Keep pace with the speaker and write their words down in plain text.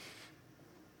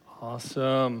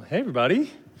Awesome. Hey,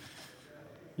 everybody.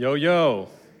 Yo, yo.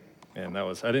 And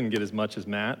I didn't get as much as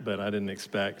Matt, but I didn't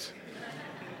expect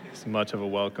as much of a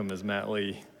welcome as Matt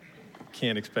Lee.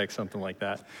 Can't expect something like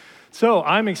that. So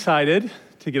I'm excited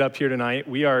to get up here tonight.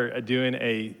 We are doing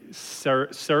a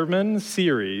sermon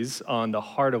series on the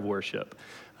heart of worship.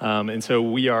 And so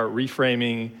we are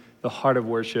reframing the heart of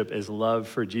worship as love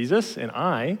for Jesus. And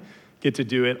I get to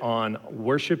do it on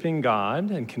worshiping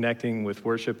God and connecting with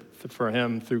worship for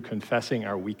Him through confessing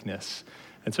our weakness.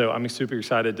 And so I'm super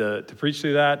excited to preach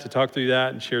through that, to talk through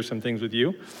that, and share some things with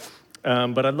you.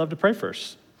 But I'd love to pray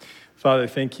first. Father,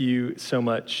 thank you so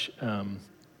much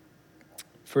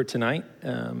for tonight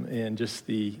and just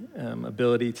the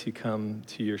ability to come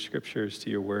to your scriptures, to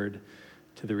your word,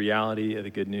 to the reality of the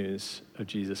good news of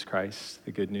Jesus Christ,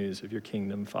 the good news of your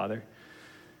kingdom, Father.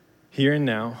 Here and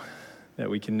now, that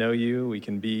we can know you, we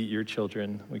can be your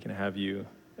children, we can have you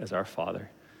as our Father,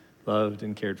 loved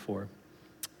and cared for.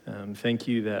 Thank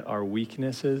you that our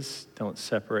weaknesses don't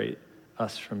separate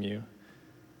us from you,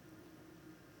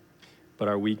 but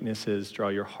our weaknesses draw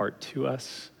your heart to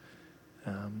us,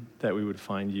 that we would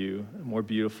find you more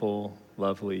beautiful,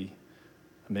 lovely,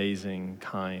 amazing,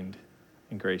 kind,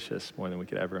 and gracious, more than we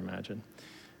could ever imagine.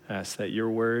 I ask that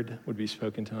your word would be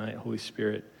spoken tonight. Holy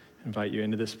Spirit, invite you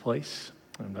into this place.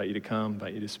 I invite you to come,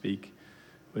 invite you to speak.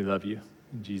 We love you.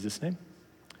 In Jesus' name,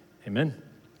 amen.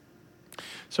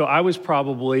 So I was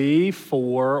probably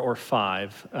 4 or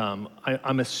 5.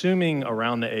 I'm assuming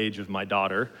around the age of my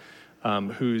daughter,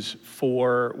 who's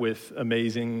 4 with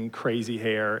amazing, crazy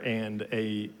hair and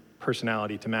a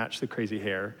personality to match the crazy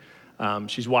hair.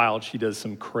 She's wild. She does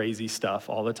some crazy stuff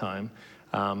all the time.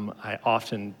 I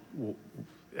often,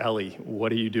 Ellie,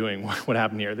 what are you doing? What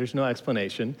happened here? There's no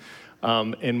explanation.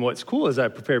 And what's cool is I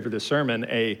prepared for this sermon,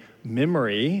 a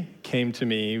memory came to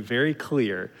me very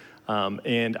clear.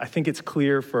 And I think it's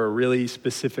clear for a really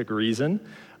specific reason.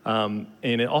 And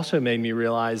it also made me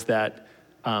realize that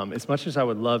as much as I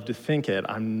would love to think it,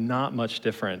 I'm not much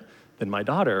different than my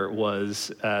daughter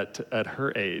was at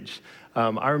her age.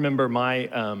 I remember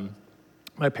my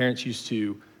parents used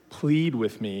to plead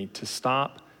with me to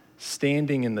stop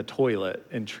standing in the toilet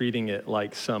and treating it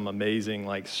like some amazing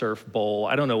surf bowl.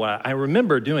 I don't know why. I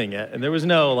remember doing it, and there was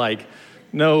no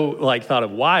thought of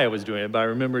why I was doing it, but I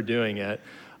remember doing it.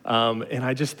 And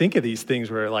I just think of these things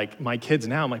where my kids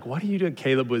now, I'm like, what are you doing?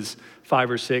 Caleb was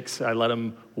 5 or 6. I let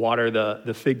him water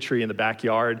the fig tree in the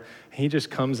backyard. He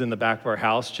just comes in the back of our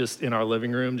house, just in our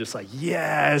living room, just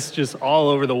yes, just all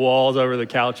over the walls, over the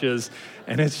couches.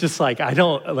 And it's just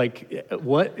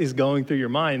what is going through your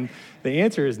mind? The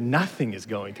answer is nothing is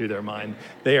going through their mind.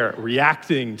 They are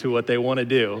reacting to what they want to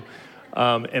do.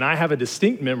 And I have a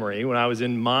distinct memory when I was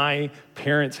in my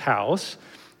parents' house,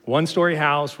 one-story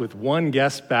house with one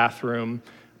guest bathroom.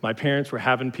 My parents were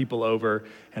having people over,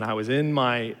 and I was in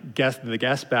the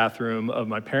guest bathroom of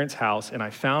my parents' house, and I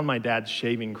found my dad's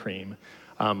shaving cream.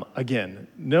 Again,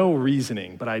 no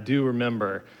reasoning, but I do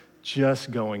remember just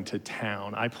going to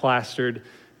town. I plastered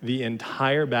the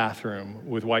entire bathroom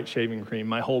with white shaving cream,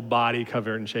 my whole body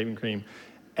covered in shaving cream,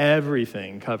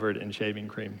 everything covered in shaving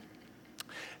cream.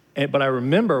 But I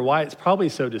remember why it's probably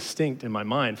so distinct in my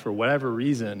mind. For whatever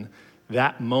reason,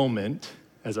 that moment,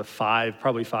 as a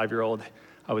probably 5-year-old,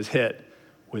 I was hit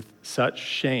with such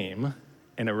shame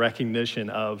and a recognition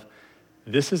of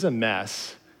this is a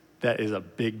mess that is a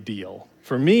big deal.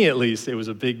 For me, at least, it was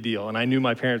a big deal. And I knew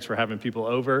my parents were having people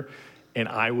over, and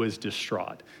I was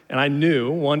distraught. And I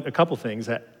knew a couple things,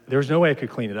 that there was no way I could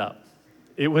clean it up.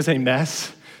 It was a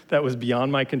mess that was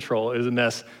beyond my control. It was a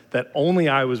mess that only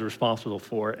I was responsible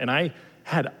for. And I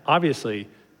had, obviously,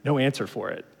 no answer for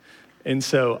it. And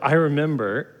so I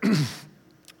remember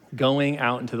going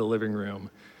out into the living room,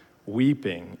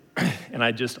 weeping,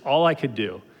 and all I could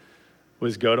do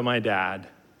was go to my dad,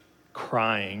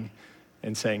 crying,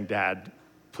 and saying, "Dad,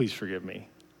 please forgive me.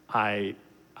 I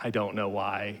don't know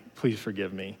why. Please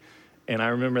forgive me." And I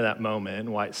remember that moment,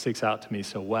 and why it sticks out to me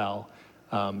so well,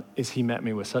 is he met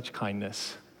me with such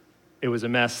kindness. It was a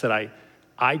mess that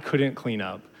I couldn't clean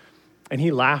up, and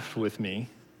he laughed with me.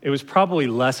 It was probably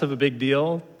less of a big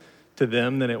deal to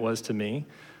them than it was to me.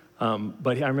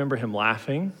 But I remember him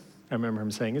laughing. I remember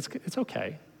him saying, it's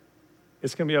okay.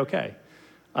 It's going to be okay.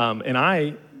 And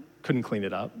I couldn't clean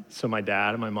it up. So my dad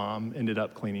and my mom ended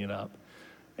up cleaning it up.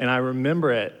 And I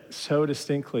remember it so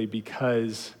distinctly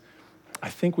because I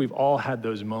think we've all had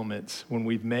those moments when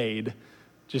we've made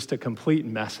just a complete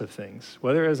mess of things,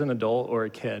 whether as an adult or a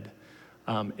kid,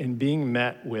 and being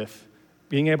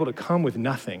able to come with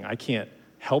nothing. I can't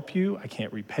help you. I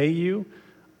can't repay you.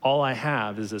 All I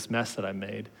have is this mess that I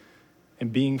made,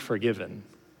 and being forgiven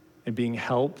and being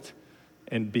helped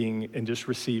and just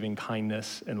receiving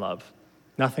kindness and love.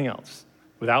 Nothing else.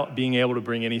 Without being able to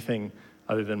bring anything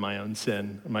other than my own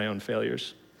sin, my own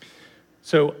failures.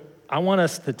 So I want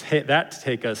us to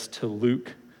take us to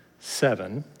Luke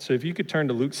 7. So if you could turn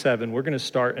to Luke 7, we're going to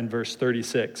start in verse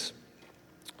 36.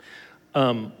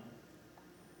 I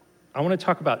want to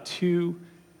talk about two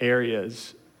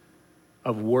areas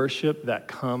of worship that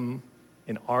come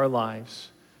in our lives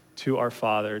to our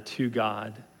Father, to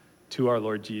God, to our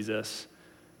Lord Jesus,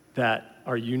 that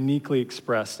are uniquely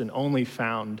expressed and only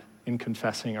found in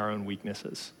confessing our own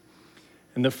weaknesses.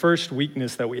 And the first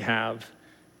weakness that we have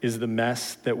is the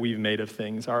mess that we've made of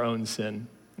things, our own sin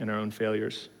and our own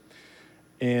failures.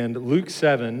 And Luke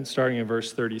 7, starting in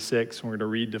verse 36, we're going to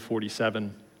read to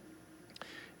 47,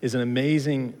 is an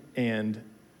amazing and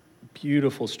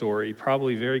beautiful story,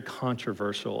 probably very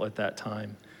controversial at that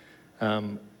time.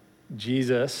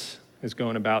 Jesus is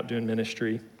going about doing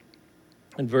ministry.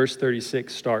 And verse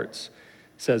 36 starts,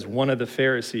 says, one of the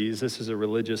Pharisees, this is a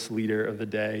religious leader of the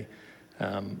day,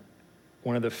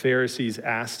 one of the Pharisees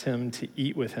asked him to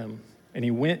eat with him, and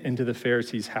he went into the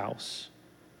Pharisee's house.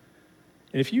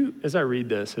 And if you, as I read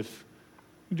this, if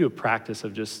you do a practice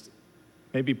of just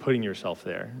maybe putting yourself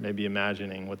there, maybe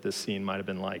imagining what this scene might have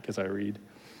been like as I read.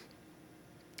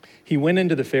 He went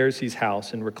into the Pharisee's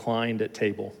house and reclined at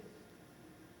table.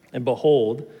 And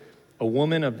behold, a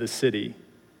woman of the city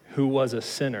who was a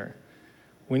sinner,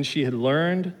 when she had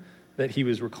learned that he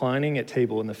was reclining at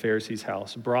table in the Pharisee's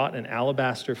house, brought an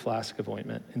alabaster flask of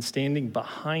ointment, and standing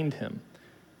behind him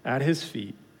at his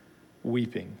feet,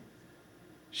 weeping,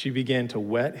 she began to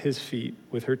wet his feet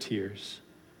with her tears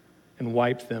and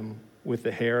wiped them with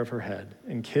the hair of her head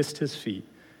and kissed his feet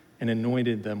and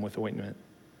anointed them with ointment.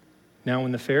 Now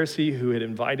when the Pharisee who had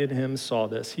invited him saw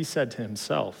this, he said to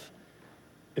himself,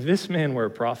 if this man were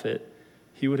a prophet,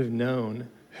 he would have known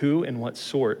who and what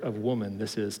sort of woman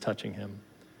this is touching him,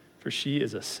 for she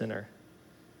is a sinner.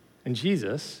 And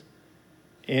Jesus,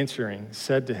 answering,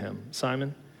 said to him,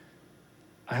 Simon,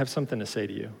 I have something to say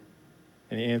to you.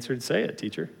 And he answered, say it,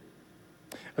 teacher.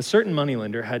 A certain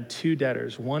moneylender had two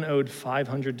debtors. One owed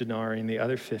 500 denarii and the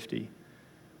other 50.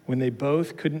 When they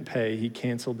both couldn't pay, he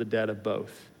canceled the debt of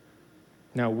both.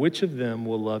 Now, which of them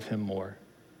will love him more?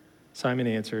 Simon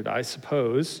answered, I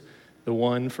suppose the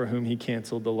one for whom he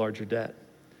canceled the larger debt.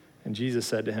 And Jesus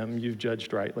said to him, you've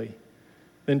judged rightly.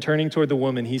 Then turning toward the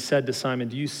woman, he said to Simon,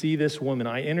 do you see this woman?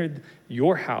 I entered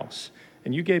your house,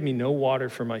 and you gave me no water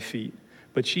for my feet,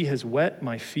 but she has wet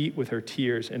my feet with her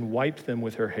tears and wiped them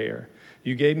with her hair.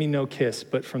 You gave me no kiss,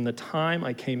 but from the time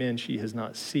I came in, she has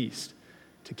not ceased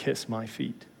to kiss my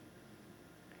feet.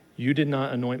 You did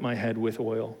not anoint my head with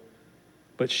oil,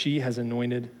 but she has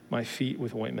anointed my feet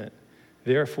with ointment.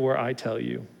 Therefore, I tell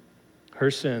you,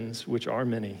 her sins, which are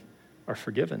many, are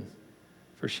forgiven,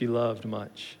 for she loved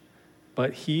much.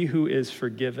 But he who is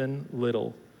forgiven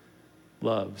little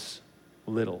loves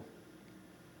little.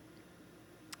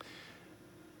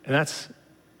 And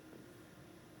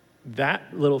that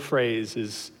little phrase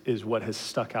is what has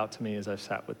stuck out to me as I've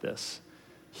sat with this.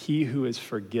 He who is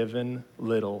forgiven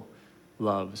little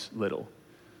loves little.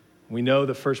 We know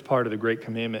the first part of the Great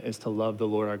Commandment is to love the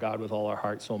Lord our God with all our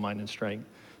heart, soul, mind, and strength.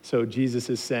 So Jesus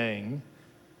is saying,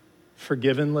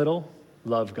 forgiven little,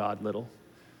 love God little.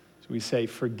 So we say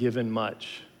forgiven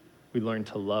much, we learn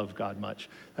to love God much.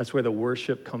 That's where the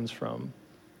worship comes from.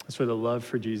 That's where the love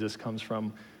for Jesus comes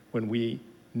from, when we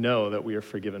know that we are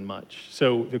forgiven much.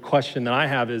 So the question that I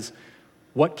have is,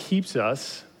 what keeps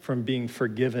us from being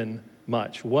forgiven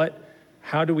much?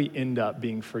 How do we end up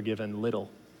being forgiven little?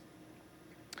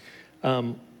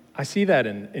 I see that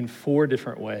in four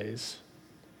different ways.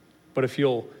 But if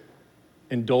you'll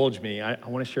indulge me, I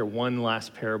want to share one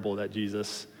last parable that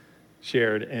Jesus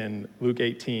shared in Luke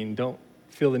 18. Don't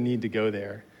feel the need to go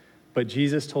there. But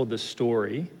Jesus told this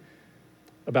story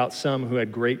about some who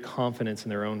had great confidence in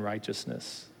their own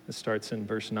righteousness. It starts in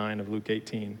verse 9 of Luke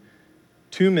 18.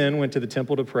 Two men went to the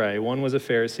temple to pray. One was a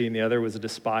Pharisee and the other was a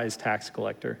despised tax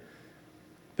collector.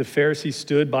 The Pharisee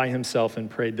stood by himself and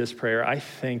prayed this prayer, I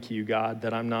thank you, God,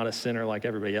 that I'm not a sinner like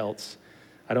everybody else.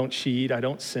 I don't cheat, I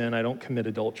don't sin, I don't commit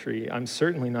adultery. I'm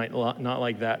certainly not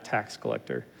like that tax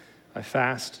collector. I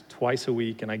fast twice a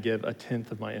week and I give 1/10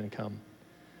 of my income.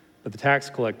 But the tax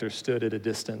collector stood at a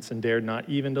distance and dared not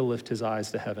even to lift his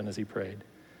eyes to heaven as he prayed.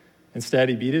 Instead,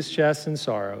 he beat his chest in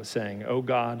sorrow, saying, O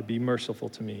God, be merciful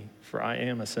to me, for I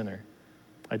am a sinner.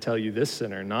 I tell you, this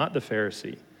sinner, not the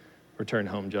Pharisee, returned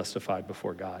home justified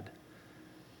before God.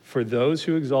 For those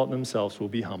who exalt themselves will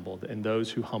be humbled, and those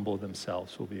who humble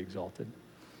themselves will be exalted.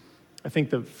 I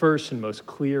think the first and most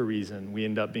clear reason we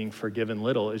end up being forgiven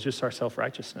little is just our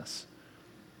self-righteousness.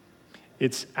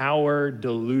 It's our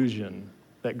delusion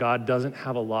that God doesn't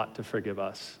have a lot to forgive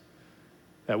us.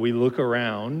 That we look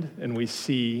around and we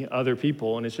see other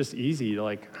people and it's just easy to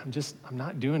I'm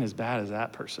not doing as bad as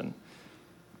that person.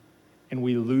 And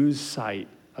we lose sight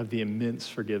of the immense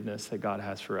forgiveness that God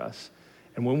has for us.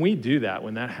 And when we do that,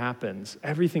 when that happens,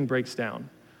 everything breaks down.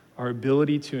 Our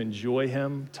ability to enjoy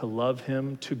him, to love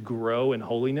him, to grow in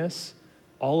holiness,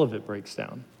 all of it breaks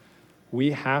down.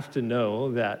 We have to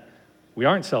know that we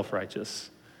aren't self-righteous.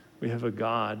 We have a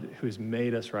God who has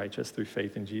made us righteous through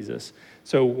faith in Jesus.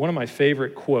 So one of my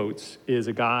favorite quotes is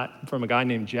from a guy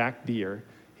named Jack Deere.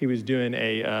 He was doing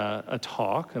a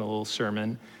talk and a little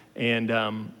sermon,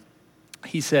 and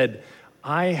he said,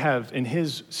 in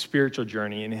his spiritual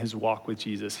journey, in his walk with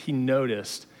Jesus, he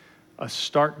noticed a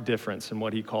stark difference in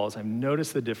what he calls, I've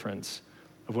noticed the difference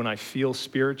of when I feel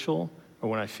spiritual or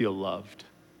when I feel loved.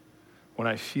 When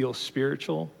I feel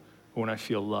spiritual or when I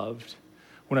feel loved.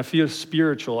 When I feel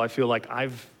spiritual, I feel like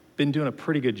I've been doing a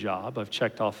pretty good job. I've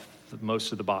checked off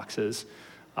most of the boxes.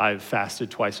 I've fasted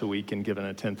twice a week and given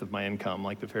 1/10 of my income,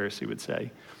 like the Pharisee would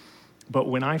say. But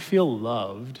when I feel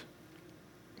loved,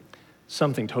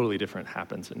 something totally different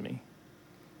happens in me.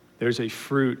 There's a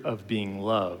fruit of being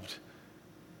loved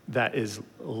that is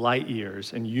light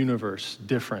years and universe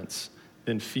difference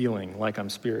than feeling like I'm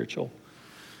spiritual.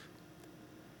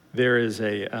 There is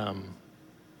a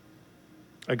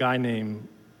guy named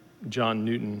John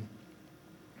Newton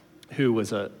who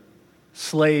was a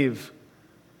slave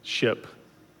ship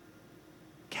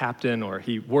captain, or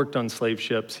he worked on slave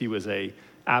ships. He was a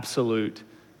absolute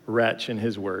wretch in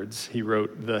his words. He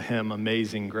wrote the hymn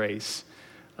Amazing Grace.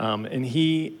 And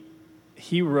he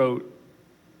wrote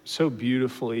so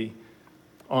beautifully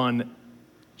on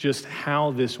just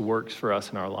how this works for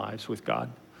us in our lives with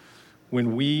God.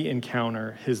 When we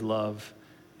encounter his love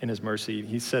and his mercy,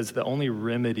 he says the only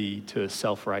remedy to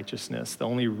self-righteousness, the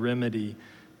only remedy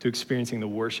to experiencing the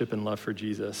worship and love for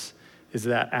Jesus is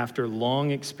that after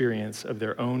long experience of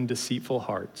their own deceitful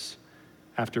hearts,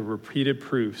 after repeated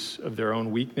proofs of their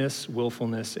own weakness,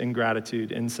 willfulness,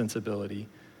 ingratitude, insensibility,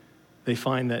 they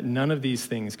find that none of these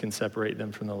things can separate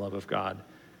them from the love of God.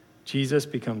 Jesus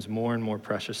becomes more and more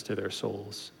precious to their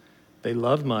souls. They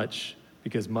love much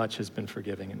because much has been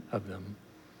forgiven of them.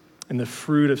 And the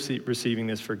fruit of receiving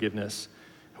this forgiveness,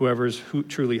 whoever is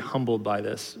truly humbled by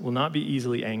this will not be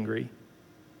easily angry,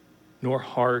 nor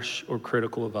harsh or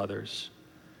critical of others.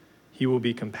 He will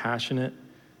be compassionate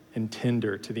and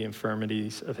tender to the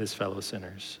infirmities of his fellow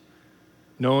sinners,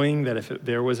 knowing that if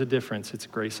there was a difference, it's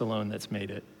grace alone that's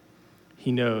made it.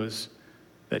 He knows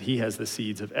that he has the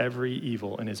seeds of every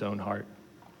evil in his own heart.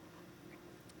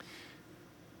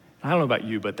 I don't know about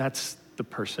you, but that's the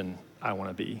person I want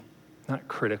to be. Not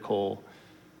critical,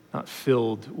 not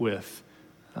filled with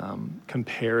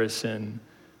comparison.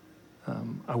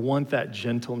 I want that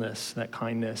gentleness, that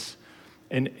kindness.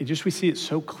 And we see it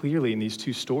so clearly in these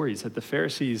two stories that the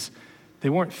Pharisees, they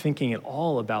weren't thinking at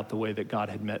all about the way that God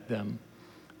had met them.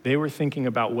 They were thinking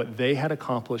about what they had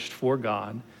accomplished for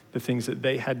God, the things that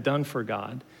they had done for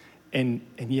God. And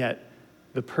yet,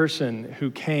 the person who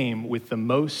came with the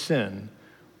most sin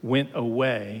went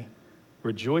away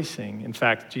rejoicing. In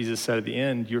fact, Jesus said at the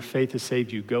end, your faith has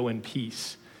saved you, go in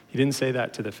peace. He didn't say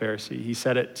that to the Pharisee. He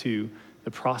said it to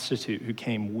the prostitute who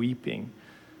came weeping,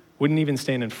 wouldn't even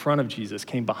stand in front of Jesus,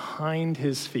 came behind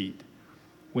his feet,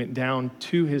 went down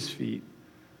to his feet.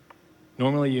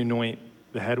 Normally you anoint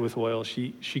the head with oil.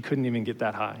 She couldn't even get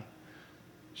that high.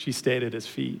 She stayed at his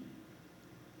feet.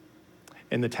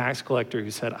 And the tax collector who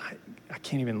said, I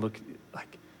can't even look,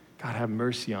 like, God, have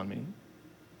mercy on me.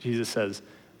 Jesus says,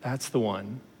 that's the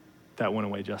one that went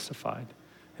away justified.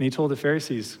 And he told the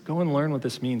Pharisees, go and learn what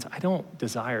this means. I don't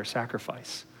desire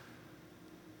sacrifice.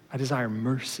 I desire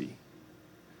mercy.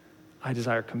 I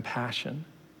desire compassion.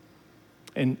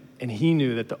 And he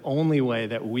knew that the only way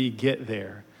that we get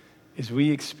there is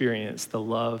we experience the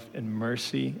love and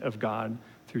mercy of God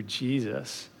through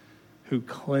Jesus, who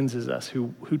cleanses us,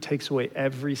 who takes away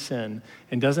every sin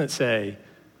and doesn't say,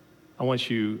 I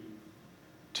want you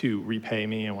to repay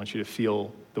me. I want you to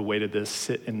feel the weight of this,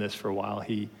 sit in this for a while.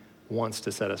 He wants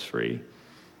to set us free.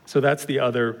 So that's the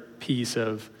other piece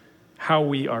of how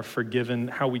we are forgiven,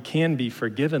 how we can be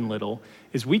forgiven little,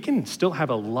 is we can still have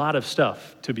a lot of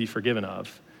stuff to be forgiven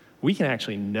of. We can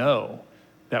actually know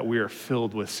that we are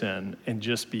filled with sin and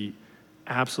just be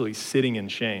absolutely sitting in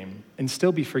shame and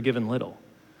still be forgiven little.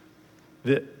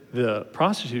 The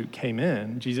prostitute came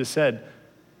in, Jesus said,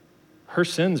 her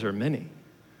sins are many.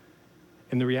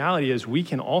 And the reality is we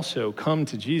can also come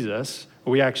to Jesus,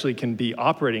 or we actually can be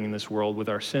operating in this world with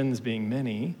our sins being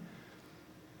many,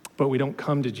 but we don't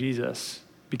come to Jesus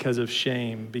because of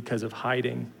shame, because of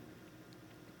hiding,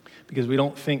 because we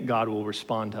don't think God will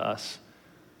respond to us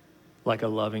like a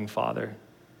loving father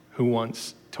who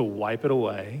wants to wipe it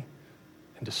away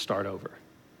and to start over,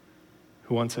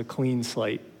 who wants a clean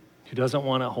slate, who doesn't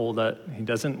want to hold it. He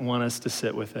doesn't want us to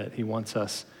sit with it. He wants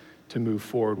us to move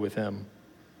forward with him.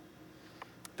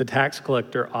 The tax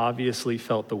collector obviously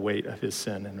felt the weight of his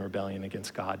sin and rebellion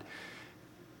against God.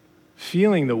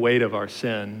 Feeling the weight of our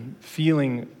sin,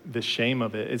 feeling the shame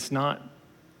of it, it's not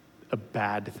a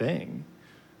bad thing.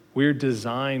 We're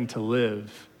designed to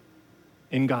live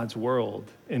in God's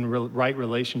world, in right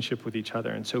relationship with each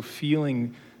other. And so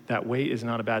feeling that weight is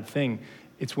not a bad thing.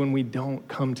 It's when we don't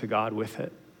come to God with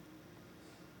it.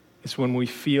 It's when we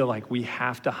feel like we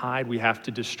have to hide, we have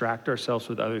to distract ourselves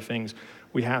with other things.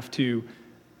 We can't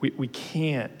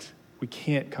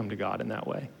come to God in that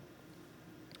way.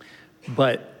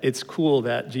 But it's cool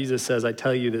that Jesus says, I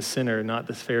tell you, the sinner, not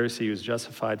the Pharisee who is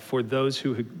justified. For those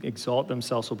who exalt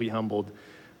themselves will be humbled,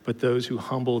 but those who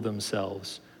humble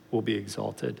themselves will be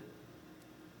exalted.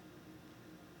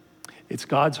 It's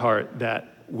God's heart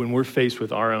that when we're faced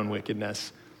with our own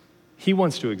wickedness, he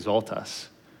wants to exalt us,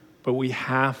 but we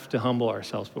have to humble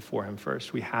ourselves before him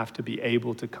first. We have to be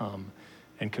able to come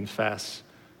and confess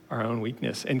our own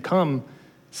weakness and come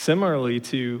similarly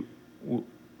to,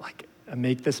 like, I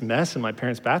make this mess in my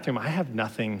parents' bathroom. I have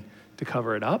nothing to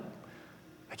cover it up.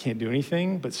 I can't do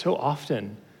anything, but so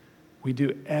often we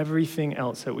do everything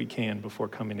else that we can before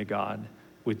coming to God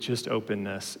with just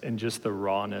openness and just the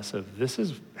rawness of this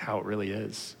is how it really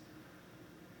is.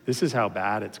 This is how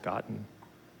bad it's gotten.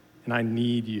 And I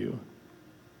need you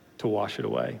to wash it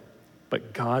away.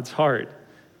 But God's heart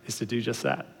is to do just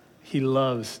that. He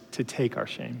loves to take our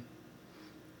shame.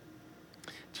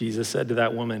 Jesus said to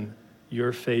that woman,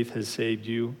 your faith has saved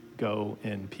you, go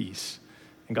in peace.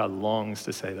 And God longs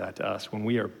to say that to us. When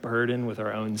we are burdened with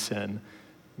our own sin,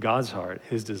 God's heart,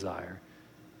 his desire,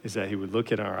 is that he would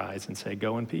look in our eyes and say,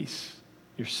 go in peace.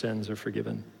 Your sins are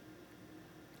forgiven.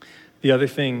 The other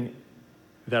thing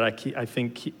that I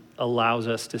think allows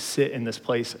us to sit in this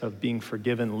place of being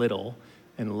forgiven little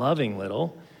and loving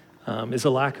little is a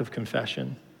lack of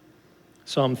confession.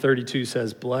 Psalm 32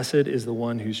 says, blessed is the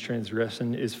one whose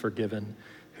transgression is forgiven,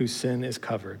 whose sin is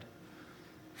covered.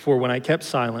 For when I kept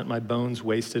silent, my bones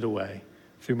wasted away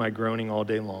through my groaning all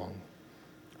day long.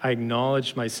 I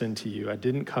acknowledged my sin to you. I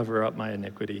didn't cover up my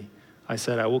iniquity. I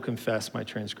said, I will confess my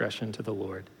transgression to the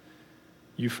Lord.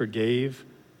 You forgave,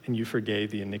 and you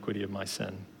forgave the iniquity of my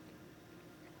sin.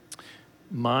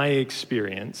 My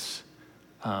experience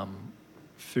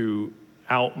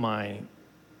throughout my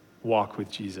walk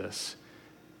with Jesus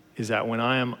is that when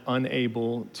I am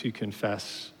unable to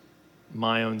confess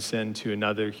my own sin to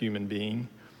another human being,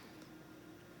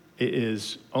 it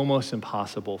is almost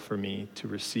impossible for me to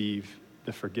receive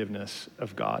the forgiveness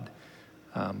of God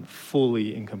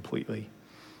fully and completely.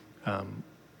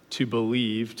 To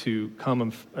believe, to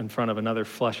come in front of another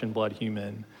flesh and blood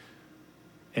human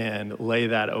and lay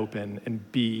that open and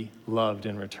be loved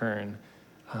in return.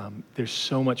 There's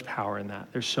so much power in that.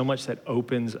 There's so much that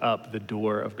opens up the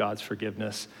door of God's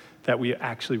forgiveness that we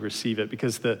actually receive it.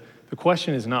 Because the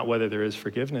question is not whether there is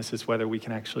forgiveness, it's whether we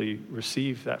can actually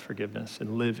receive that forgiveness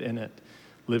and live in it,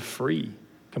 live free,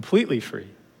 completely free.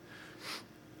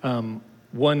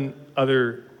 One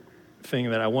other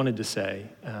thing that I wanted to say,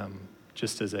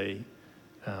 just as a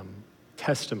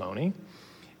testimony,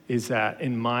 is that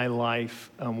in my life,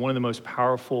 one of the most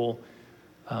powerful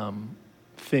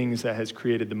things that has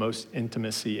created the most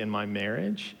intimacy in my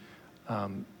marriage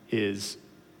is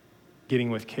getting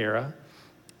with Kara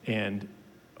and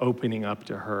opening up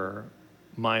to her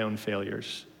my own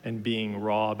failures and being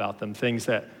raw about them, things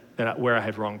that where I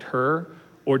have wronged her,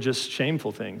 or just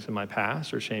shameful things in my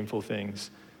past or shameful things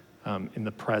in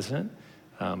the present,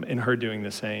 and her doing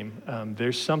the same.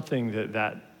 There's something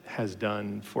that has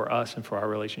done for us and for our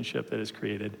relationship that has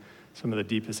created some of the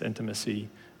deepest intimacy.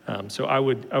 So I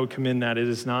would commend that. It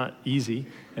is not easy,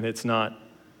 and it's not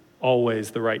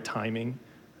always the right timing,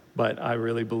 but I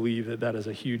really believe that is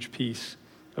a huge piece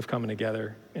of coming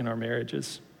together in our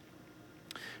marriages.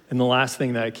 And the last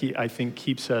thing that I think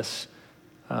keeps us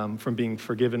from being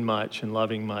forgiven much and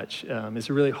loving much is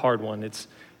a really hard one.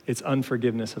 It's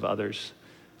unforgiveness of others,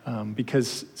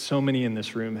 because so many in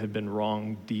this room have been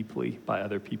wronged deeply by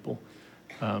other people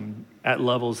at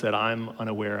levels that I'm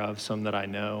unaware of, some that I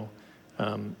know.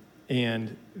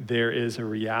 And there is a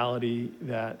reality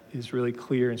that is really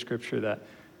clear in Scripture that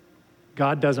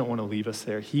God doesn't want to leave us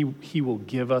there. He will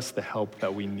give us the help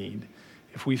that we need.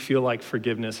 If we feel like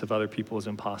forgiveness of other people is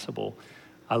impossible,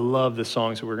 I love the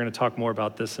songs. We're going to talk more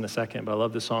about this in a second, but I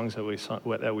love the songs that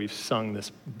we've sung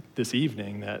this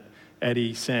evening that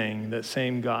Eddie sang, that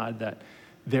same God, that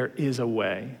there is a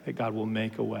way, that God will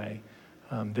make a way.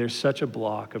 There's such a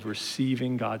block of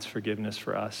receiving God's forgiveness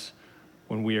for us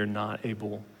when we are not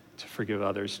able to forgive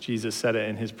others. Jesus said it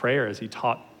in his prayer as he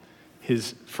taught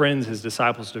his friends, his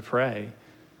disciples, to pray,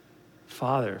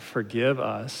 Father, forgive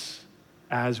us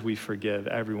as we forgive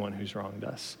everyone who's wronged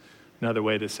us. Another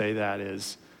way to say that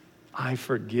is, I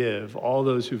forgive all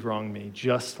those who've wronged me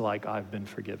just like I've been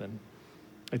forgiven.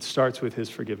 It starts with his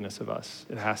forgiveness of us.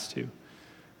 It has to.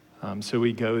 So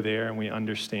we go there and we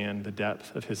understand the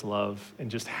depth of his love and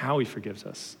just how he forgives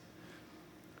us.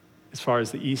 As far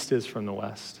as the east is from the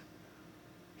west,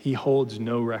 he holds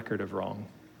no record of wrong.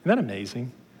 Isn't that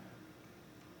amazing?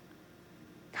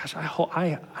 Gosh, I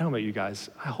don't know about you guys,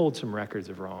 I hold some records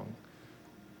of wrong.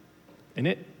 And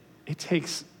it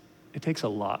takes a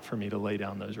lot for me to lay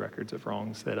down those records of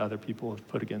wrongs that other people have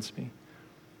put against me.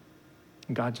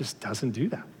 And God just doesn't do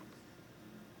that.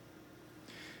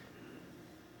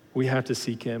 We have to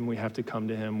seek him. We have to come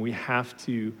to him. We have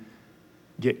to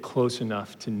get close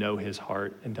enough to know his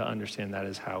heart and to understand that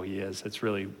is how he is. That's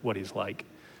really what he's like.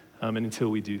 And until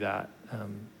we do that,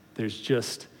 there's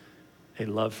just a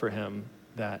love for him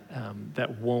that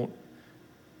won't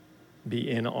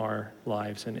be in our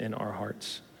lives and in our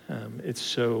hearts. It's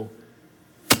so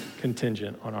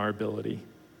contingent on our ability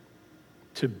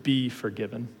to be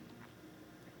forgiven.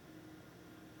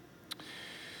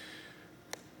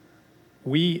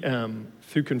 We,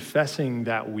 through confessing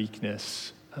that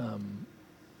weakness,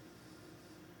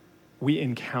 we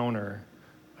encounter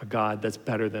a God that's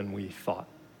better than we thought.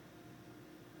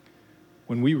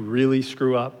 When we really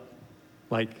screw up,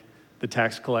 like the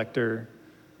tax collector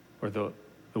or the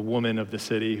woman of the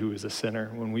city who is a sinner,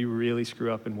 when we really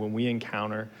screw up and when we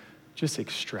encounter just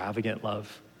extravagant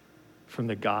love from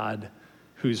the God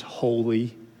who's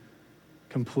holy,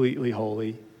 completely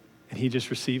holy, and he just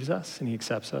receives us and he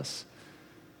accepts us,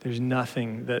 there's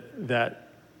nothing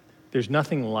there's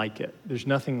nothing like it. There's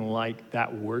nothing like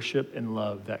that worship and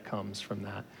love that comes from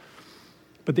that.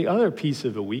 But the other piece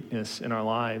of the weakness in our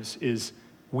lives is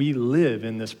we live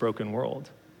in this broken world.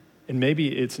 And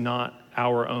maybe it's not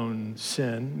our own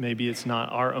sin. Maybe it's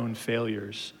not our own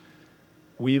failures.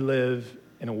 We live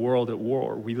in a world at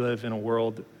war. We live in a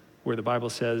world where the Bible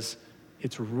says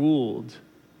it's ruled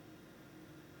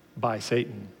by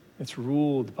Satan. It's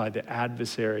ruled by the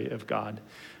adversary of God.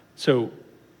 So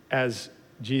as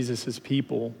Jesus'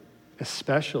 people,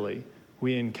 especially,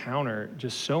 we encounter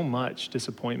just so much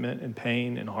disappointment and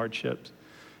pain and hardships.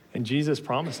 And Jesus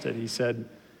promised it. He said,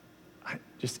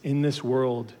 just in this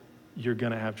world, you're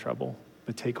going to have trouble,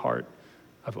 but take heart.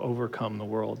 I've overcome the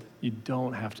world. You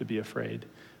don't have to be afraid.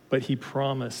 But he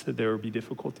promised that there would be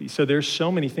difficulty. So there's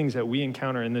so many things that we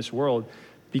encounter in this world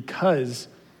because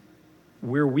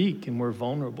we're weak and we're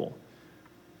vulnerable.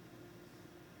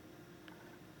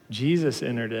 Jesus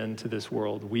entered into this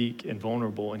world weak and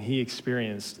vulnerable, and he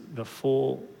experienced the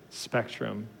full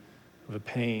spectrum of the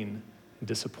pain,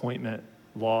 disappointment,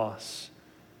 loss,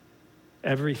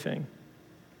 everything.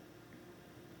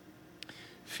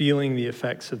 Feeling the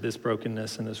effects of this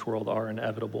brokenness in this world are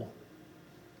inevitable.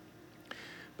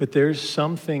 But there's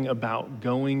something about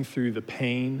going through the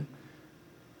pain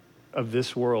of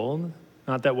this world,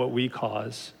 not that what we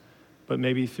cause, but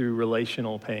maybe through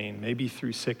relational pain, maybe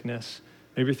through sickness,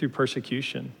 maybe through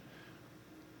persecution.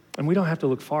 And we don't have to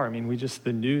look far. I mean,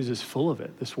 the news is full of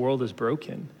it. This world is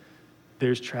broken.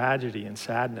 There's tragedy and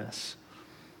sadness.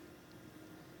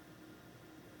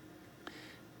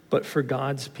 But for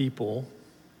God's people,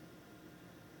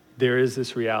 there is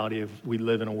this reality of we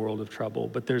live in a world of trouble,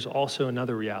 but there's also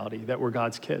another reality that we're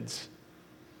God's kids.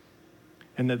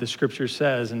 And that the scripture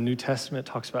says, and New Testament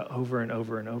talks about over and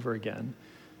over and over again,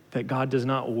 that God does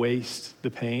not waste the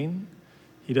pain.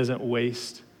 He doesn't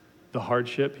waste the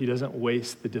hardship. He doesn't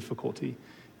waste the difficulty.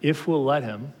 If we'll let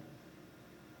him,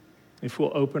 if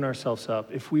we'll open ourselves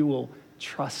up, if we will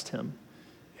trust him,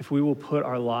 if we will put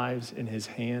our lives in his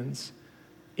hands,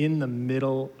 in the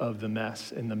middle of the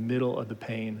mess, in the middle of the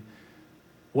pain,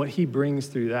 what he brings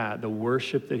through that, the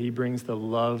worship that he brings, the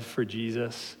love for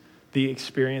Jesus, the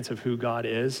experience of who God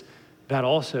is, that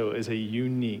also is a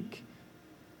unique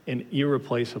and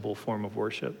irreplaceable form of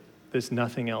worship that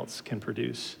nothing else can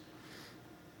produce.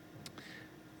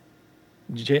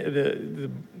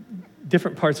 The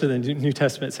different parts of the New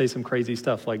Testament say some crazy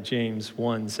stuff, like James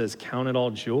 1 says, "Count it all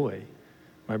joy,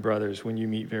 my brothers, when you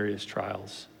meet various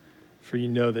trials. For you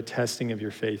know the testing of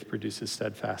your faith produces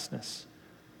steadfastness.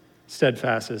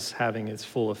 Steadfastness having its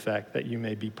full effect, that you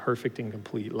may be perfect and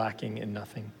complete, lacking in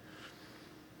nothing."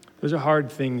 Those are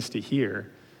hard things to hear.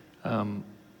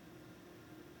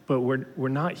 But we're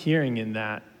not hearing in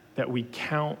that we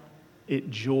count it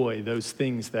joy, those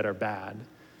things that are bad.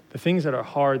 The things that are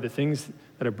hard, the things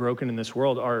that are broken in this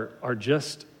world are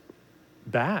just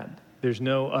bad. There's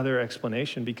no other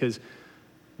explanation, because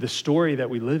the story that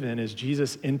we live in is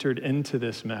Jesus entered into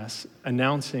this mess,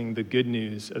 announcing the good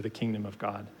news of the kingdom of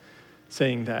God,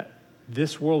 saying that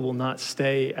this world will not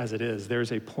stay as it is.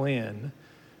 There's a plan.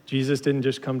 Jesus didn't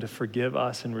just come to forgive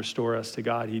us and restore us to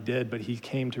God. He did, but he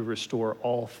came to restore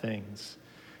all things.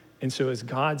 And so as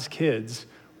God's kids,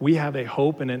 we have a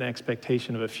hope and an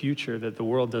expectation of a future that the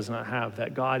world does not have,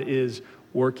 that God is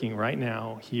working right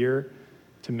now here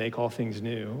to make all things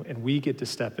new, and we get to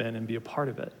step in and be a part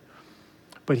of it.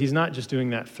 But he's not just doing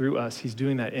that through us, he's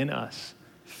doing that in us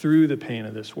through the pain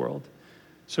of this world.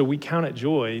 So we count it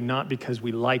joy not because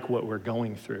we like what we're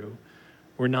going through.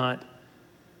 We're not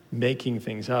making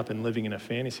things up and living in a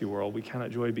fantasy world. We count it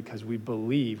joy because we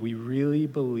believe, we really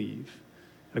believe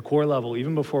at a core level,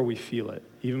 even before we feel it,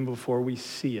 even before we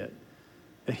see it,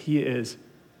 that he is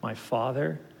my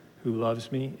Father who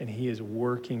loves me, and he is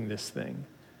working this thing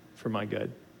for my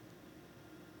good.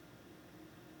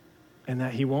 And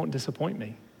that he won't disappoint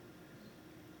me.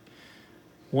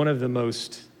 One of the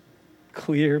most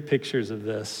clear pictures of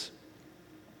this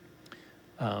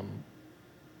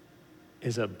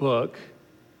is a book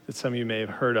that some of you may have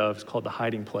heard of. It's called The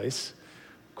Hiding Place.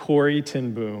 Corrie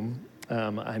ten Boom.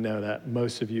 I know that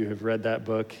most of you have read that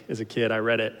book as a kid. I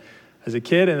read it as a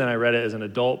kid, and then I read it as an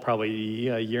adult probably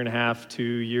a year and a half, 2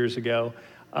 years ago.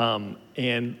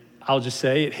 And I'll just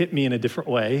say it hit me in a different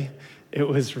way. It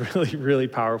was really, really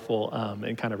powerful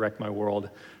and kind of wrecked my world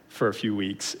for a few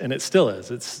weeks. And it still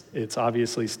is. It's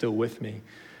obviously still with me.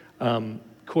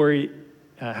 Corrie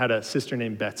had a sister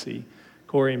named Betsy.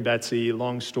 Corrie and Betsy,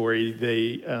 long story,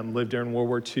 they lived during World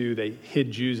War II. They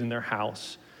hid Jews in their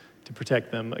house to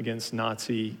protect them against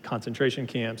Nazi concentration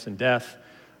camps and death.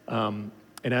 And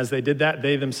as they did that,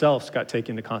 they themselves got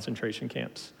taken to concentration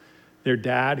camps. Their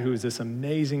dad, who was this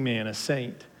amazing man, a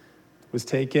saint, was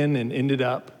taken and ended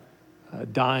up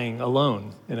dying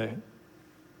alone in a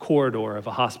corridor of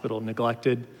a hospital,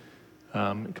 neglected,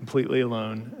 completely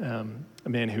alone. A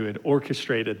man who had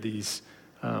orchestrated this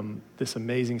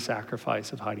amazing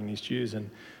sacrifice of hiding these Jews. And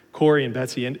Corrie and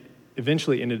Betsy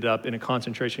eventually ended up in a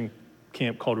concentration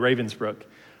camp called Ravensbrück.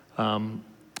 And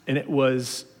it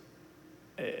was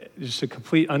just a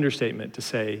complete understatement to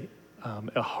say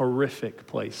a horrific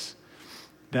place,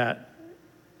 that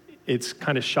it's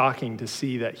kind of shocking to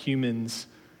see that humans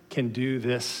can do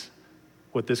this,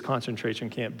 what this concentration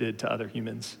camp did to other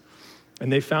humans.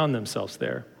 And they found themselves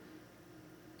there.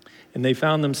 And they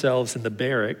found themselves in the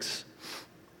barracks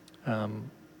of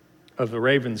the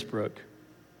Ravensbrück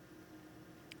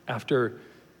after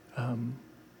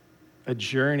a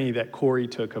journey that Corrie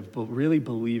took of really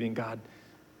believing God,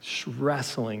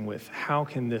 wrestling with how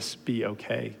can this be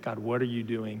okay? God, what are you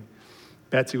doing?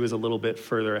 Betsy was a little bit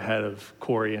further ahead of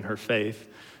Corrie in her faith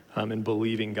in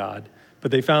believing God. But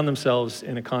they found themselves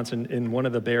in one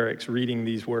of the barracks reading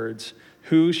these words: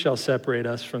 "Who shall separate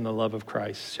us from the love of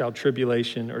Christ? Shall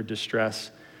tribulation or distress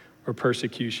or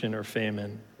persecution or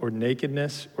famine or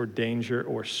nakedness or danger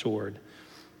or sword?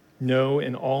 No,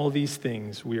 in all these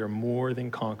things we are more than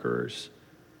conquerors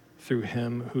through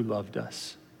him who loved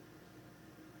us."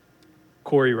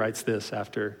 Corrie writes this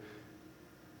after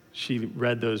she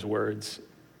read those words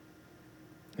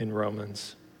in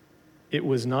Romans: "It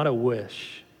was not a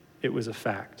wish, it was a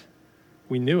fact.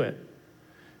 We knew it.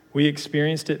 We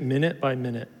experienced it minute by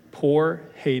minute, poor,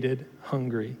 hated,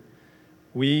 hungry.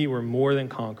 We were more than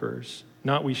conquerors.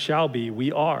 Not we shall be,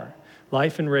 we are.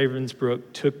 Life in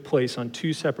Ravensbrück took place on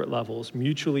two separate levels,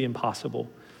 mutually impossible.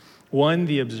 One,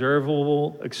 the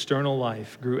observable external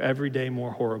life, grew every day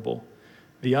more horrible.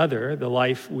 The other, the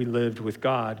life we lived with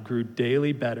God, grew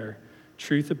daily better,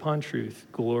 truth upon truth,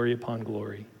 glory upon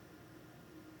glory."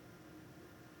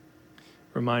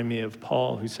 Remind me of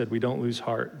Paul, who said, "We don't lose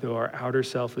heart. Though our outer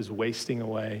self is wasting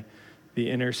away, the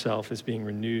inner self is being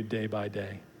renewed day by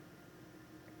day."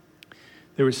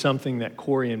 There was something that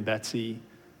Corrie and Betsy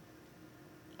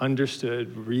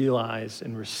understood, realized,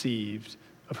 and received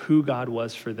of who God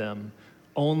was for them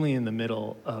only in the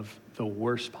middle of the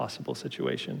worst possible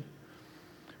situation.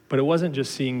 But it wasn't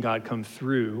just seeing God come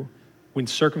through when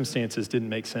circumstances didn't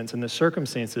make sense, and the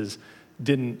circumstances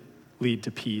didn't lead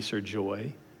to peace or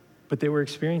joy, but they were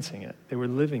experiencing it. They were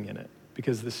living in it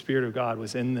because the Spirit of God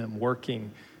was in them,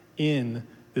 working in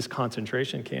this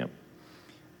concentration camp.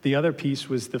 The other piece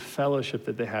was the fellowship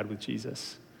that they had with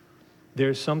Jesus.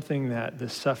 There's something that the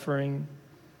suffering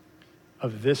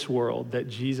of this world that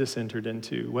Jesus entered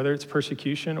into, whether it's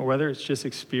persecution or whether it's just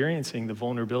experiencing the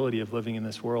vulnerability of living in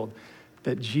this world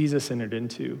that Jesus entered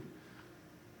into,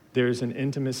 there's an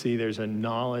intimacy, there's a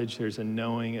knowledge, there's a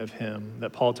knowing of him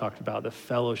that Paul talked about, the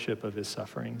fellowship of his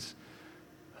sufferings,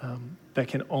 that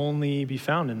can only be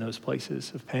found in those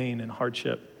places of pain and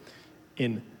hardship,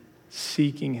 in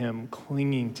seeking him,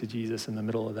 clinging to Jesus in the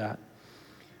middle of that.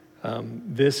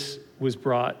 This was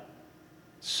brought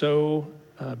so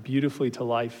beautifully to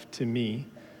life to me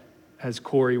as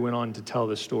Corey went on to tell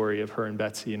the story of her and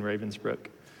Betsy in Ravensbrück.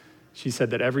 She said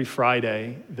that every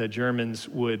Friday, the Germans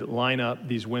would line up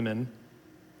these women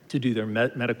to do their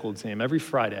medical exam every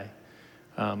Friday.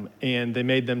 And they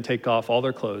made them take off all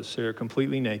their clothes, so they're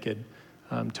completely naked,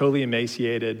 totally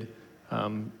emaciated,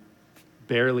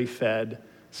 barely fed,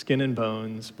 skin and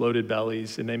bones, bloated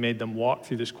bellies, and they made them walk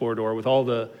through this corridor with all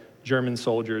the German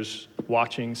soldiers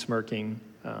watching, smirking,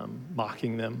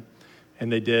 mocking them.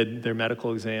 And they did their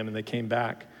medical exam, and they came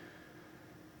back.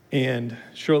 And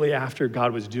shortly after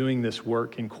God was doing this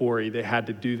work in Corey, they had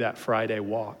to do that Friday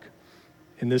walk.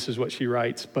 And this is what she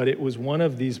writes: "But it was one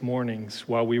of these mornings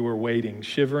while we were waiting,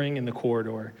 shivering in the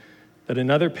corridor, that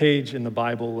another page in the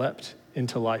Bible leapt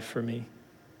into life for me.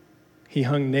 He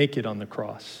hung naked on the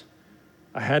cross.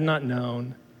 I had not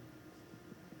known,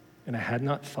 and I had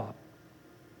not thought.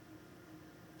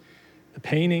 The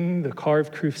painting, the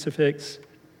carved crucifix,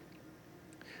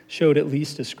 showed at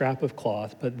least a scrap of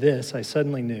cloth, but this, I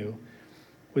suddenly knew,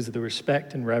 was the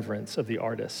respect and reverence of the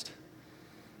artist.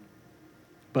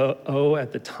 But oh,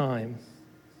 at the time,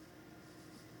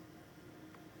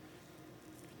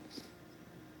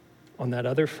 on that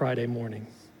other Friday morning,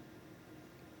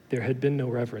 there had been no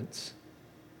reverence.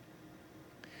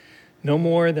 No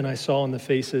more than I saw in the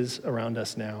faces around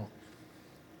us now.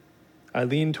 I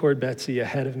leaned toward Betsy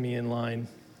ahead of me in line.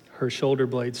 Her shoulder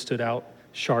blades stood out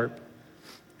sharp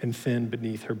and thin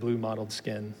beneath her blue mottled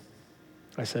skin.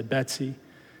 I said, 'Betsy,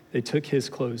 they took his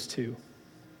clothes too.'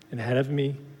 And ahead of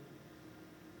me,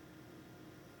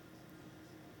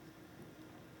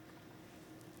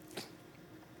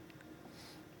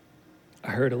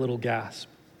 I heard a little gasp.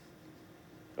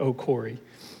 Oh, Corey,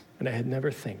 and I had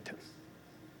never thanked him.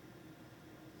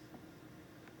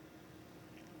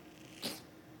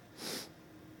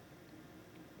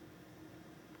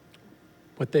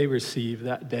 What they received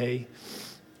that day,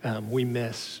 I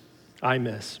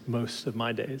miss most of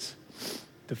my days.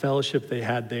 The fellowship they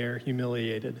had there,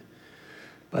 humiliated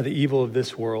by the evil of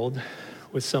this world,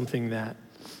 was something that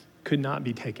could not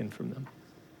be taken from them.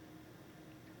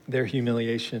 Their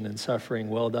humiliation and suffering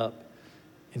welled up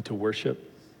into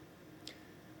worship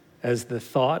as the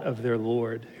thought of their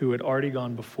Lord, who had already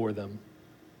gone before them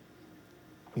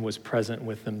and was present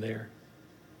with them there.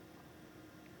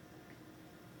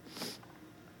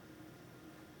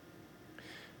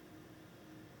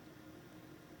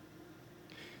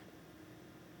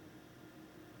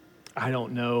 I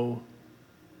don't know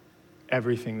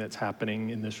everything that's happening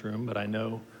in this room, but I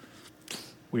know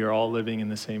we are all living in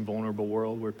the same vulnerable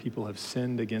world where people have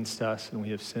sinned against us and we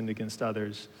have sinned against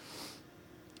others.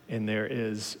 And there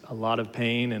is a lot of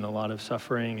pain and a lot of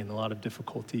suffering and a lot of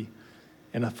difficulty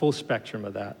and a full spectrum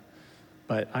of that.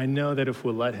 But I know that if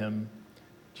we'll let him,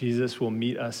 Jesus will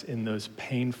meet us in those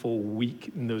painful,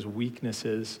 in those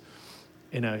weaknesses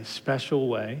in a special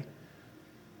way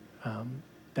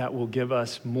that will give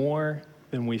us more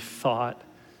than we thought,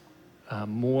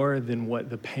 more than what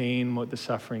the pain, what the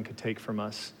suffering could take from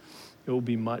us. It will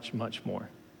be much, much more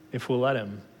if we'll let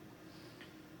him.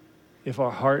 If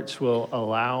our hearts will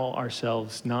allow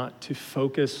ourselves not to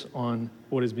focus on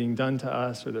what is being done to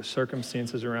us or the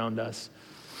circumstances around us,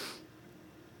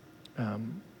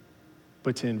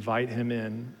 but to invite him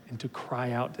in and to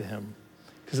cry out to him.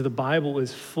 Because the Bible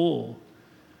is full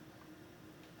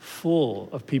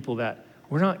of people that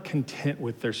were not content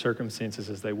with their circumstances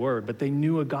as they were, but they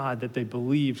knew a God that they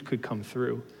believed could come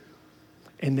through.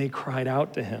 And they cried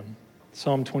out to him.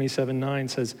 Psalm 27:9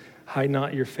 says, "Hide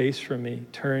not your face from me.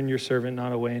 Turn your servant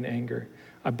not away in anger.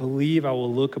 I believe I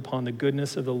will look upon the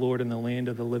goodness of the Lord in the land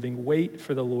of the living. Wait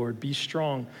for the Lord. Be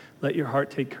strong. Let your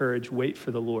heart take courage. Wait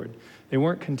for the Lord." They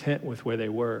weren't content with where they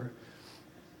were,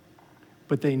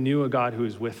 but they knew a God who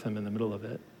was with them in the middle of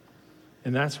it.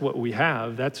 And that's what we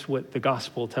have. That's what the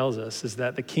gospel tells us, is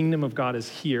that the kingdom of God is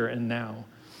here and now.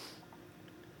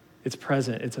 It's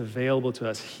present. It's available to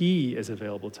us. He is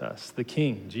available to us, the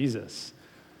King, Jesus.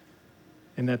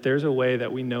 And that there's a way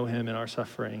that we know him in our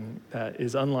suffering that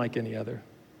is unlike any other.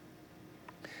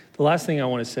 The last thing I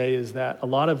want to say is that a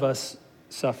lot of us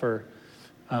suffer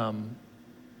not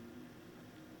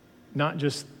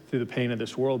just through the pain of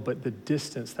this world, but the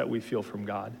distance that we feel from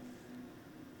God.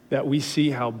 that we see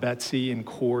how Betsy and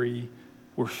Corey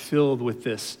were filled with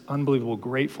this unbelievable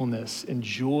gratefulness and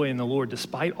joy in the Lord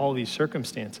despite all these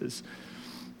circumstances.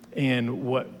 And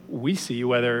what we see,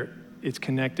 whether it's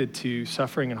connected to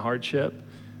suffering and hardship,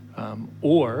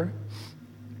 or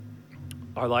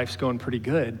our life's going pretty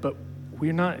good, but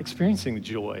we're not experiencing the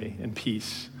joy and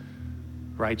peace,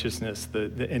 righteousness,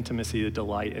 the intimacy, the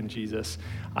delight in Jesus.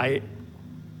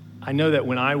 I know that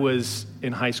when I was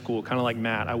in high school, kind of like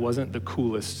Matt, I wasn't the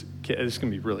coolest kid. This is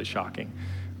going to be really shocking.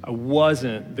 I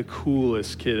wasn't the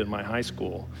coolest kid in my high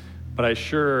school, but I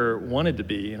sure wanted to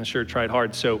be, and I sure tried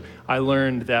hard. So I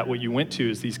learned that what you went to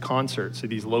is these concerts,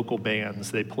 these local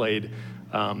bands. They played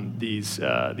these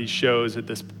shows at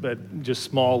just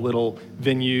small little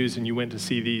venues, and you went to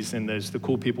see these, and the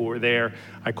cool people were there.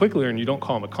 I quickly learned you don't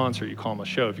call them a concert, you call them a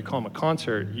show. If you call them a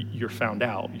concert, you're found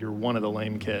out. You're one of the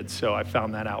lame kids. So I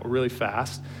found that out really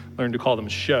fast, learned to call them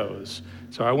shows.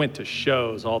 So I went to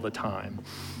shows all the time,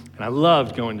 and I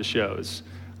loved going to shows.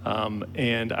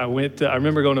 And I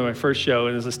remember going to my first show,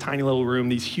 and it was this tiny little room,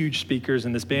 these huge speakers,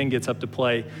 and this band gets up to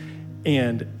play,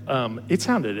 and it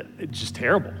sounded just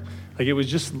terrible. Like it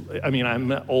was just, I'm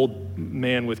an old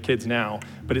man with kids now,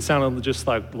 but it sounded just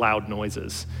like loud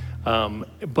noises.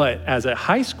 But as a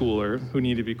high schooler who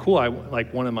needed to be cool,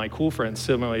 like one of my cool friends,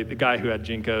 similarly, the guy who had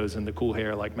JNCOs and the cool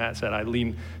hair, like Matt said, I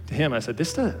leaned to him. I said,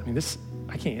 this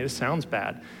sounds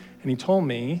bad. And he told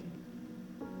me,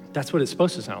 that's what it's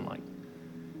supposed to sound like.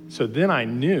 So then I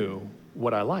knew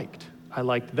what I liked. I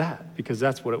liked that because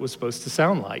that's what it was supposed to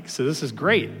sound like. So this is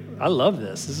great. I love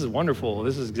this. This is wonderful.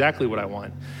 This is exactly what I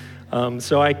want.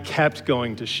 So I kept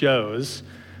going to shows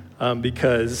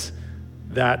because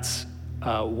that's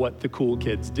what the cool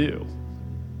kids do.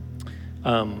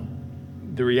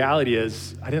 The reality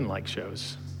is I didn't like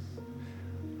shows,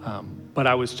 but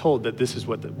I was told that this is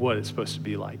what it's supposed to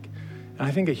be like. And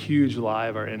I think a huge lie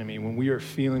of our enemy, when we are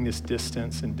feeling this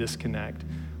distance and disconnect,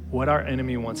 what our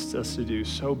enemy wants us to do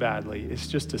so badly is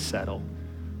just to settle.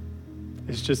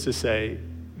 It's just to say,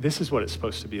 this is what it's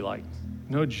supposed to be like.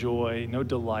 No joy, no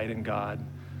delight in God,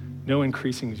 no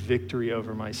increasing victory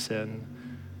over my sin,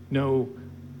 no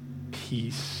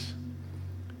peace.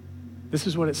 This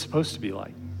is what it's supposed to be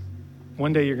like.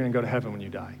 One day you're going to go to heaven when you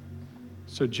die.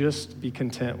 So just be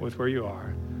content with where you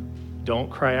are.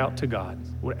 Don't cry out to God.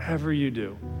 Whatever you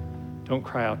do, don't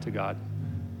cry out to God.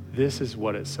 This is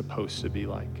what it's supposed to be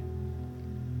like.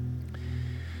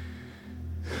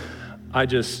 I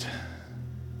just,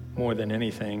 more than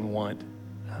anything, want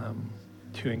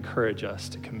to encourage us,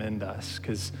 to commend us,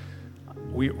 because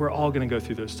we're all going to go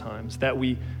through those times. That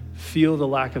we feel the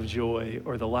lack of joy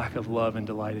or the lack of love and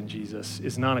delight in Jesus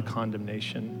is not a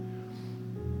condemnation.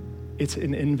 It's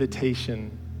an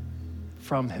invitation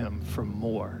from him for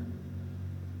more.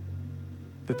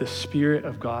 That the Spirit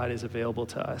of God is available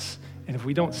to us. And if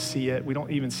we don't see it, we don't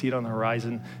even see it on the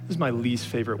horizon. This is my least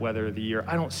favorite weather of the year.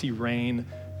 I don't see rain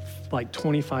like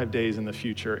 25 days in the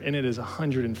future, and it is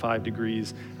 105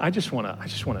 degrees. I just want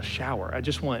to shower. I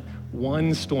just want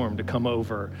one storm to come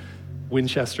over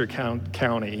Winchester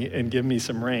County and give me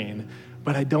some rain,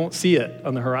 but I don't see it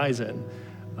on the horizon.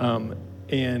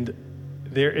 And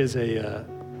there's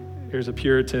a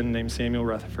Puritan named Samuel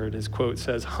Rutherford. His quote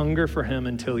says, "Hunger for him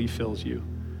until he fills you.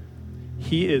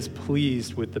 He is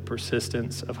pleased with the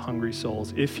persistence of hungry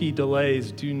souls. If he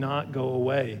delays, do not go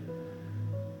away.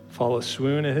 Fall a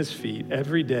swoon at his feet.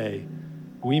 Every day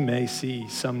we may see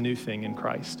some new thing in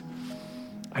Christ."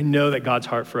 I know that God's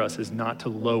heart for us is not to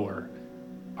lower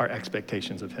our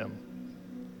expectations of him.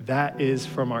 That is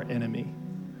from our enemy.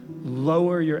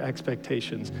 Lower your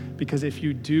expectations, because if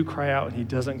you do cry out and he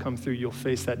doesn't come through, you'll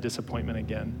face that disappointment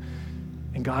again.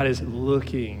 And God is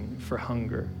looking for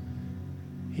hunger.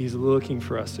 He's looking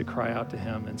for us to cry out to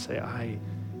him and say,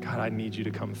 God, I need you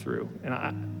to come through.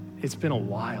 And it's been a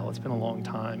while, it's been a long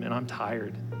time, and I'm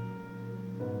tired.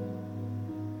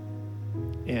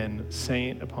 And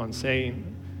saint upon saint,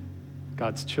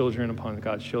 God's children upon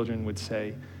God's children would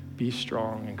say, be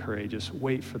strong and courageous.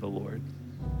 Wait for the Lord.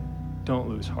 Don't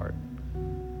lose heart.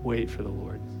 Wait for the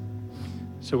Lord.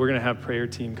 So we're going to have prayer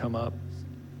team come up.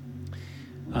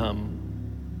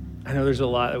 I know there's a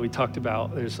lot that we talked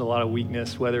about. There's a lot of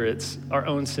weakness, whether it's our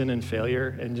own sin and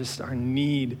failure and just our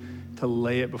need to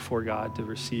lay it before God to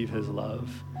receive his love.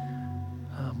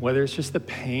 Whether it's just the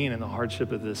pain and the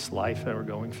hardship of this life that we're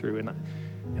going through. And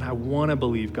I want to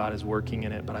believe God is working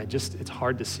in it, but it's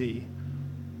hard to see.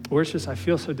 Or it's just, I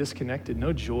feel so disconnected,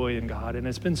 no joy in God, and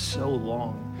it's been so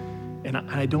long, and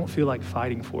I don't feel like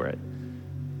fighting for it.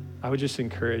 I would just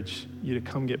encourage you to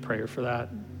come get prayer for that.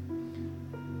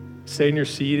 Stay in your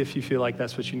seat if you feel like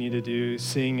that's what you need to do.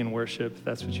 Sing and worship if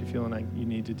that's what you feel like you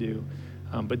need to do.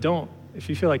 But if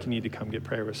you feel like you need to come get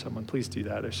prayer with someone, please do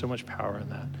that. There's so much power in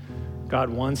that. God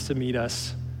wants to meet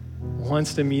us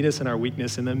in our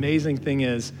weakness. And the amazing thing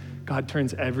is, God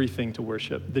turns everything to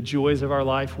worship. The joys of our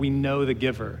life, we know the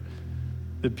giver.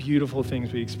 The beautiful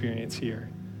things we experience here.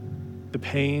 The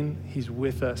pain, he's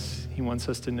with us. He wants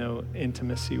us to know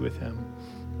intimacy with him.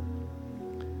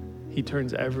 He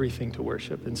turns everything to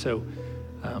worship. And so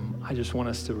I just want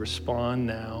us to respond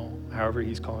now, however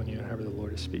he's calling you and however the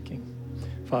Lord is speaking.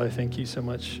 Father, thank you so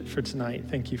much for tonight.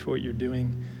 Thank you for what you're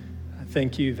doing.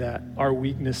 Thank you that our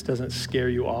weakness doesn't scare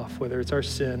you off, whether it's our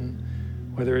sin,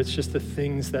 whether it's just the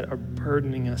things that are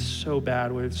burdening us so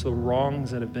bad, whether it's the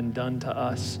wrongs that have been done to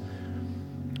us,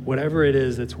 whatever it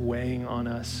is that's weighing on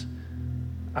us,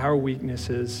 our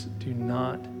weaknesses do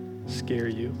not scare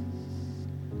you.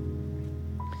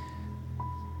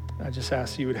 I just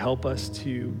ask you would help us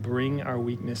to bring our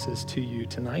weaknesses to you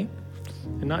tonight,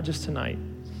 and not just tonight,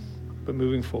 but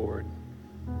moving forward.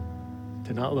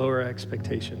 To not lower our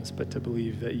expectations, but to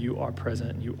believe that you are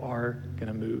present, you are going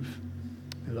to move.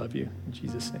 We love you. In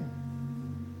Jesus' name.